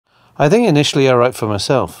I think initially I write for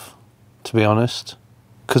myself, to be honest,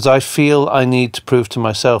 because I feel I need to prove to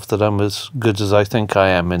myself that I'm as good as I think I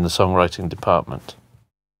am in the songwriting department.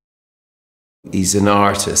 He's an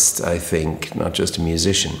artist, I think, not just a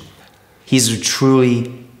musician. He's a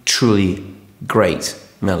truly, truly great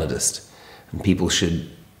melodist, and people should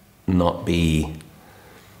not be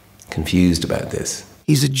confused about this.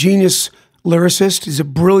 He's a genius lyricist, he's a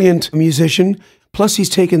brilliant musician, plus he's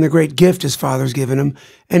taken the great gift his father's given him,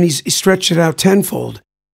 and he's stretched it out tenfold.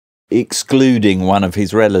 Excluding one of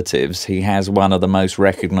his relatives, he has one of the most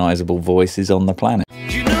recognisable voices on the planet.